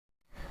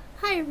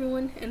Hi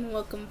everyone, and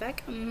welcome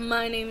back.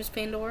 My name is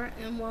Pandora,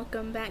 and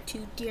welcome back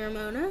to Dear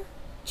Mona,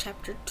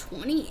 Chapter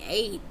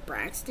 28,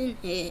 Braxton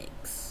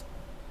Hicks.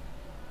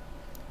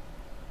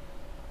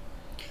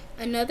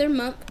 Another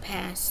month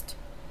passed,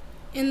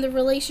 and the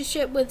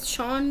relationship with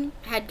Sean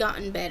had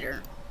gotten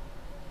better.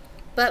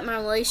 But my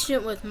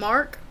relationship with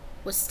Mark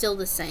was still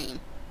the same.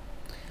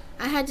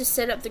 I had to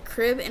set up the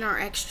crib in our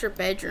extra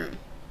bedroom.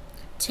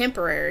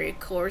 Temporary, of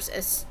course,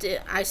 as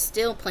I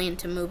still planned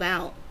to move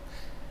out.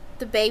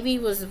 The baby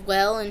was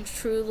well and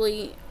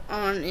truly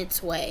on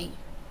its way.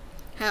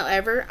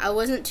 However, I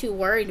wasn't too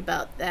worried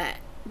about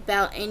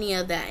any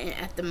of that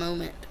at the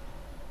moment.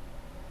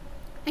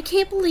 I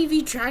can't believe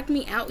you dragged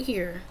me out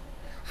here.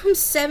 I'm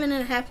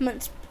 7.5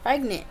 months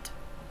pregnant.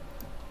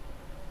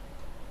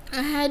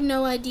 I had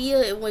no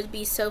idea it would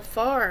be so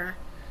far.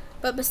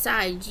 But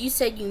besides, you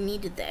said you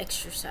needed the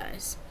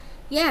exercise.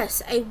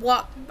 Yes, a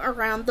walk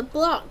around the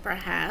block,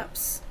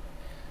 perhaps.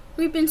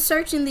 We've been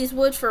searching these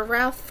woods for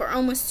Ralph for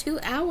almost 2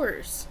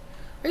 hours.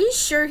 Are you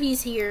sure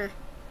he's here?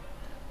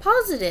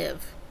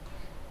 Positive.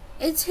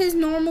 It's his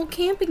normal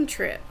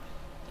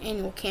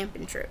annual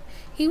camping trip.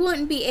 He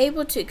wouldn't be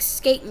able to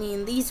escape me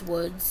in these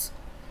woods.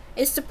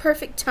 It's the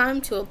perfect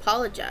time to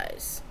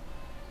apologize.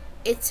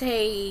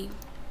 Can't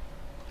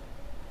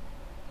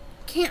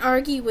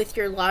argue with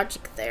your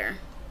logic there.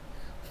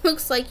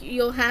 Looks like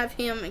you'll have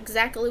him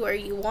exactly where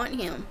you want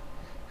him.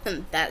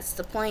 And that's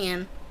the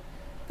plan.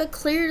 But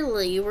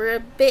clearly, we're a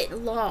bit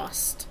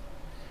lost.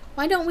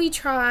 Why don't we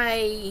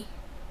try...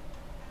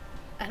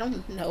 I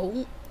don't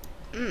know.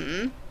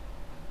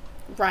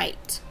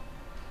 Right.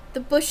 The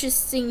bushes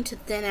seem to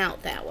thin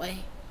out that way.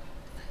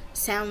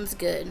 Sounds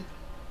good.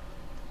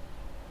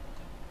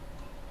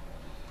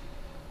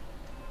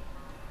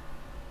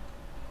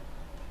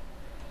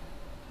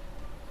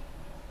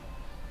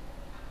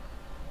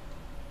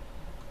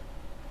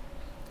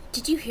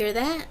 Did you hear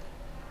that?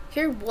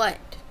 Hear what?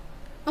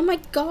 Oh my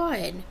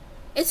God!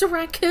 It's a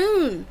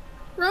raccoon!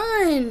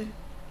 Run!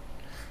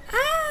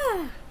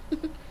 Ah!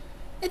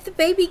 If the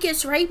baby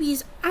gets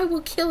rabies, I will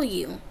kill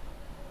you.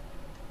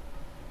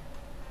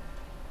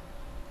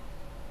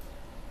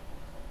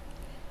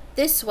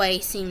 This way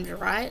seems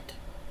right.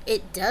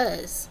 It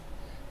does.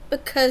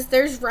 Because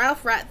there's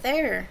Ralph right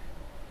there.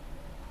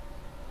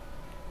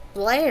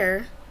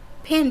 Blair?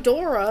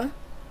 Pandora?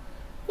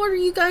 What are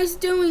you guys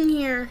doing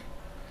here?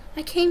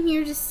 I came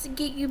here to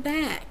get you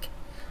back.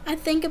 I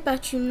think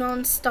about you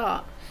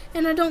non-stop.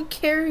 And I don't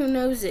care who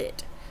knows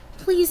it.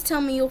 Please tell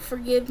me you'll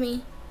forgive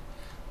me.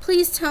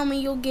 Please tell me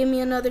you'll give me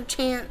another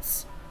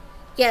chance.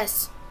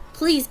 Yes,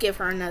 please give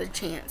her another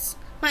chance.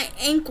 My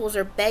ankles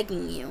are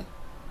begging you.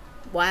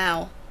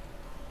 Wow.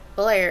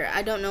 Blair,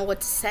 I don't know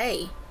what to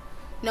say.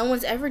 No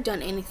one's ever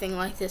done anything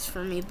like this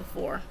for me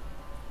before.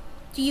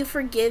 Do you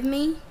forgive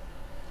me?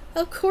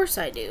 Of course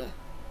I do.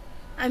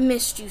 I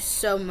missed you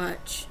so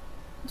much.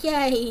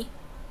 Yay.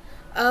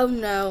 Oh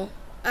no.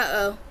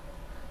 Uh-oh.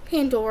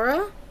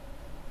 Pandora?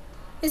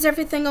 Is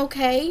everything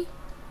okay?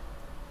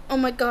 Oh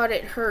my God,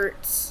 it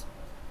hurts.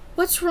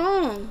 What's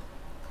wrong?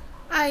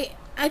 I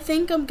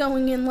think I'm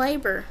going in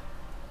labor.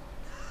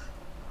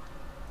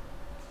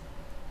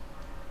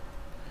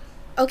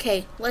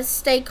 Okay, let's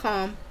stay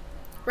calm.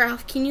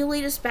 Ralph, can you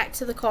lead us back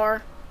to the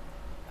car?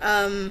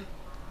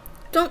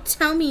 Don't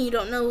tell me you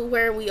don't know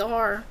where we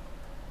are.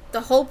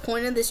 The whole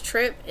point of this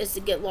trip is to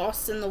get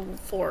lost in the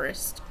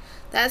forest.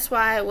 That's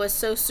why I was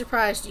so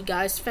surprised you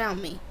guys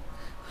found me.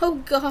 Oh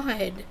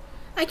God.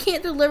 I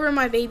can't deliver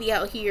my baby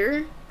out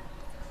here.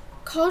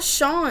 Call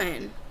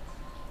Sean.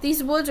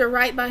 These woods are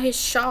right by his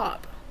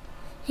shop.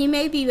 He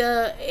may be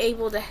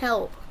able to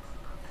help.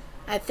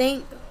 I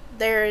think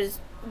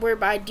we're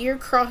by Deer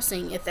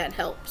Crossing, if that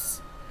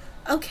helps.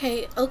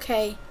 Okay.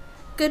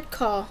 Good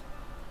call.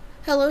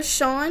 Hello,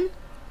 Sean?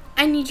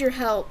 I need your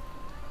help.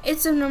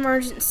 It's an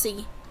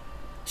emergency.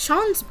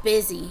 Sean's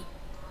busy.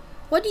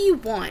 What do you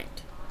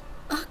want?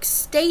 Ugh,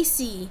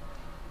 Stacy.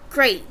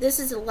 Great, this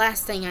is the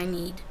last thing I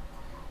need.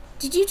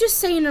 Did you just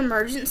say an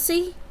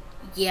emergency?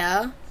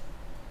 Yeah.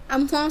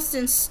 I'm lost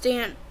in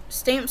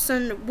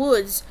Stampson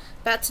Woods,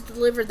 about to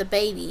deliver the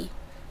baby.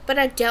 But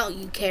I doubt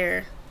you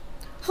care.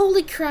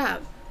 Holy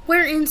crap!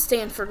 We're in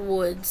Stanford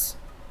Woods.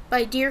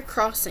 By Deer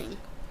Crossing.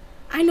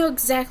 I know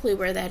exactly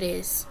where that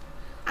is.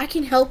 I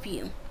can help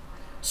you.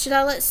 Should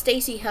I let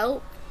Stacy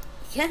help?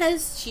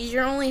 Yes, she's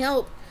your only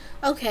help.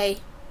 Okay.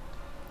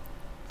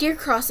 Deer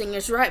Crossing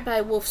is right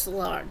by Wolf's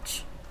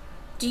Lodge.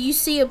 Do you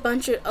see a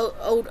bunch of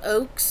old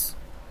oaks?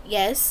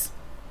 Yes.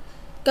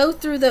 Go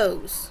through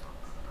those.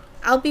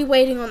 I'll be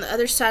waiting on the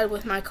other side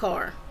with my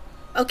car.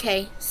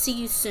 Okay, see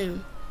you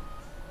soon.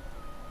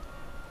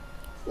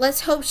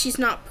 Let's hope she's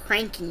not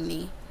pranking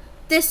me.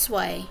 This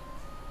way.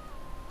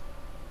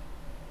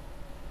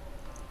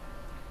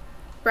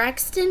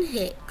 Braxton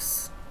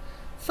Hicks.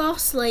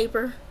 False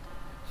labor.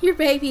 Your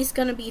baby's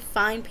gonna be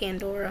fine,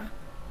 Pandora.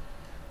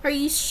 Are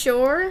you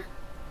sure?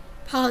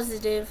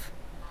 Positive.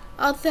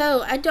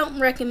 Although, I don't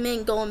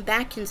recommend going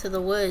back into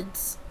the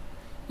woods.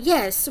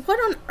 Yes, what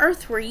on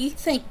earth were you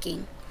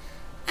thinking?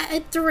 A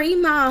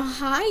 3-mile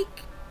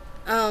hike?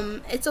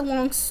 It's a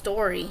long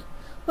story.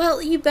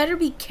 Well, you better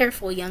be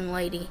careful, young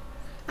lady.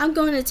 I'm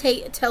going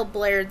to tell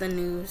Blair the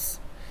news.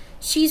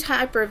 She's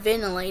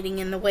hyperventilating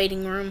in the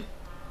waiting room.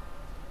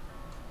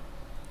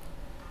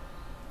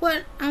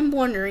 What I'm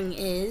wondering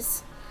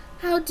is,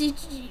 how did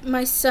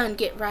my son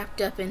get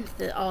wrapped up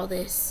into all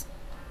this?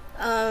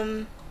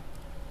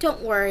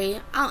 Don't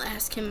worry, I'll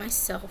ask him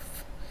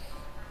myself.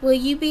 Will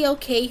you be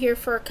okay here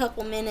for a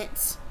couple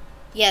minutes?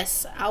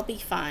 Yes, I'll be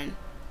fine.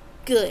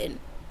 Good.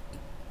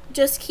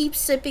 Just keep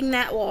sipping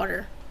that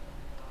water.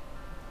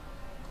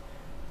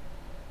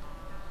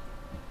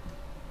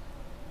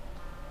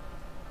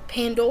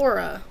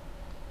 Pandora.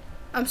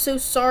 I'm so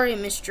sorry I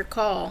missed your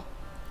call.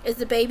 Is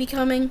the baby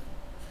coming?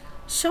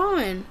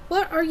 Sean,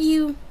 what are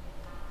you...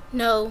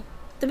 No,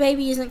 the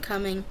baby isn't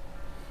coming.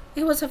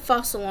 It was a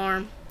false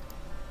alarm.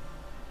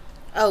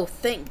 Oh,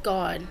 thank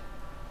God.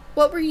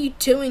 What were you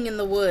doing in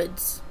the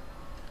woods?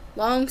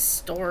 Long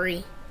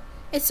story.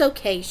 It's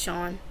okay,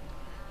 Sean.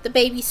 The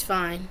baby's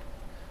fine.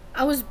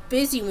 I was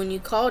busy when you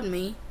called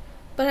me,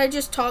 but I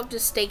just talked to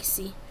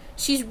Stacy.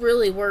 She's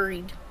really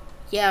worried.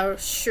 Yeah,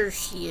 sure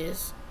she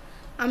is.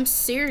 I'm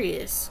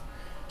serious.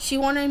 She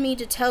wanted me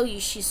to tell you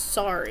she's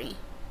sorry.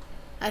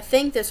 I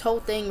think this whole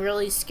thing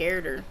really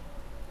scared her.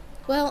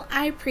 Well,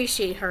 I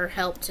appreciate her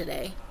help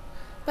today,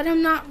 but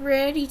I'm not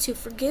ready to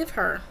forgive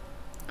her.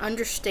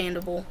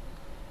 Understandable.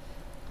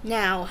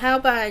 Now, how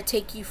about I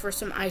take you for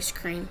some ice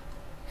cream?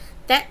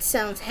 That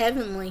sounds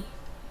heavenly.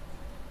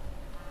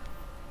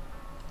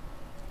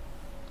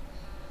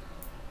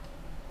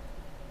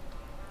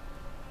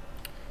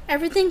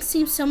 Everything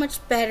seems so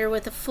much better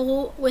with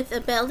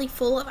a belly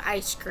full of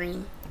ice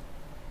cream.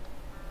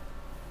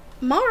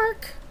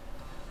 Mark,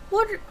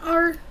 what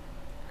are...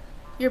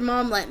 Your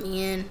mom let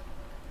me in.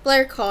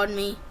 Blair called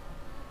me.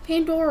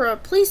 Pandora,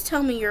 please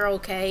tell me you're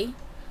okay.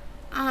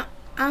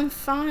 I'm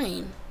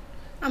fine.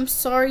 I'm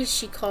sorry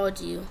she called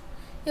you.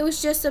 It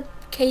was just a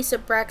case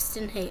of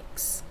Braxton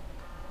Hicks.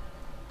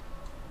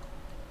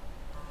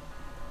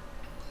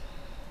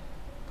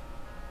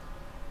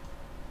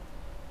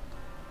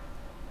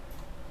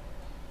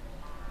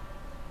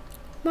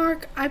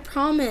 Mark, I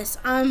promise,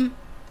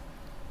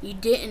 You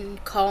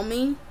didn't call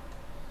me?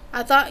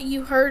 I thought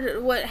you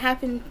heard what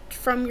happened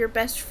from your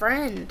best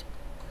friend.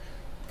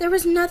 There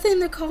was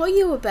nothing to call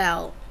you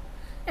about.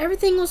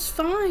 Everything was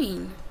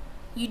fine.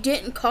 You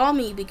didn't call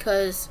me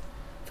because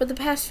for the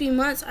past few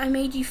months I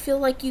made you feel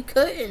like you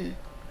couldn't.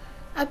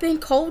 I've been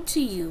cold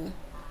to you.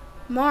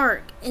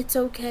 Mark, it's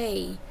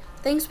okay.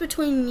 Things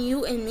between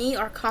you and me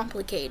are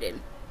complicated.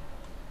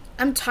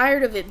 I'm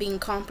tired of it being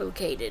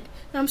complicated,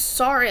 and I'm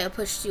sorry I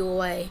pushed you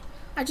away.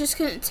 I just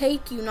couldn't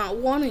take you not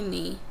wanting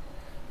me,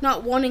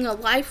 not wanting a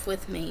life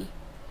with me.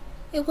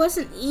 It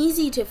wasn't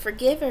easy to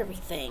forgive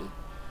everything,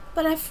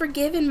 but I've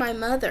forgiven my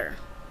mother,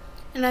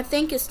 and I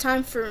think it's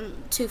time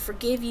to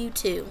forgive you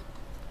too.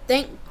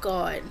 Thank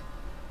God.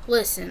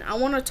 Listen, I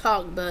want to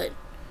talk, but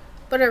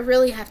I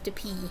really have to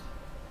pee.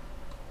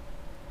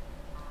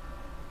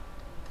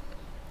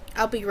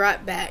 I'll be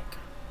right back.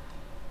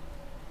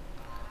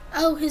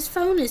 Oh, his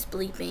phone is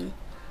bleeping.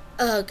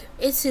 Ugh,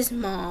 it's his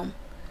mom.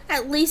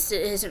 At least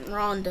it isn't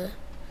Rhonda.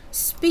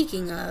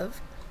 Speaking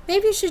of,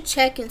 maybe you should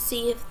check and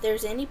see if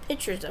there's any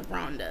pictures of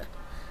Rhonda.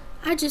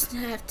 I just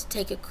have to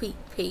take a quick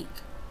peek.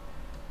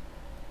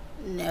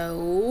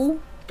 No,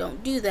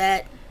 don't do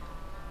that.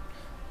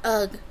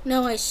 Ugh,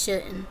 no I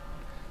shouldn't.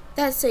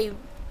 That's a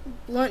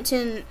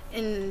blatant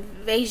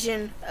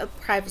invasion of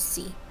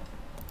privacy.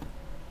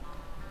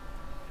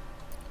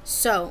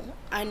 So,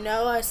 I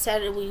know I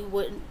said we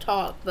wouldn't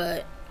talk,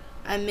 but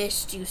I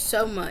missed you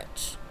so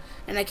much,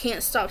 and I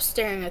can't stop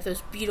staring at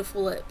those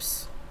beautiful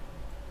lips.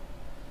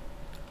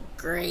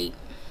 Great.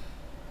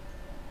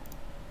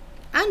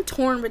 I'm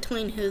torn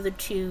between who to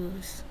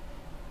choose.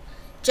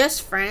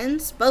 Just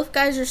friends? Both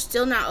guys are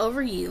still not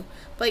over you,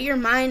 but your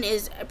mind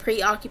is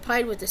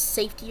preoccupied with the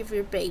safety of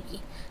your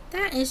baby.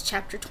 That is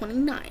chapter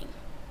 29.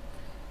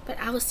 But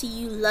I will see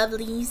you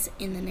lovelies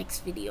in the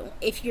next video.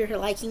 If you're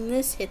liking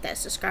this, hit that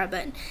subscribe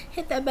button.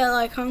 Hit that bell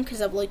icon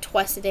because I upload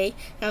twice a day.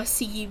 And I'll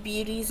see you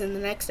beauties in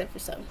the next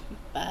episode.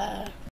 Bye.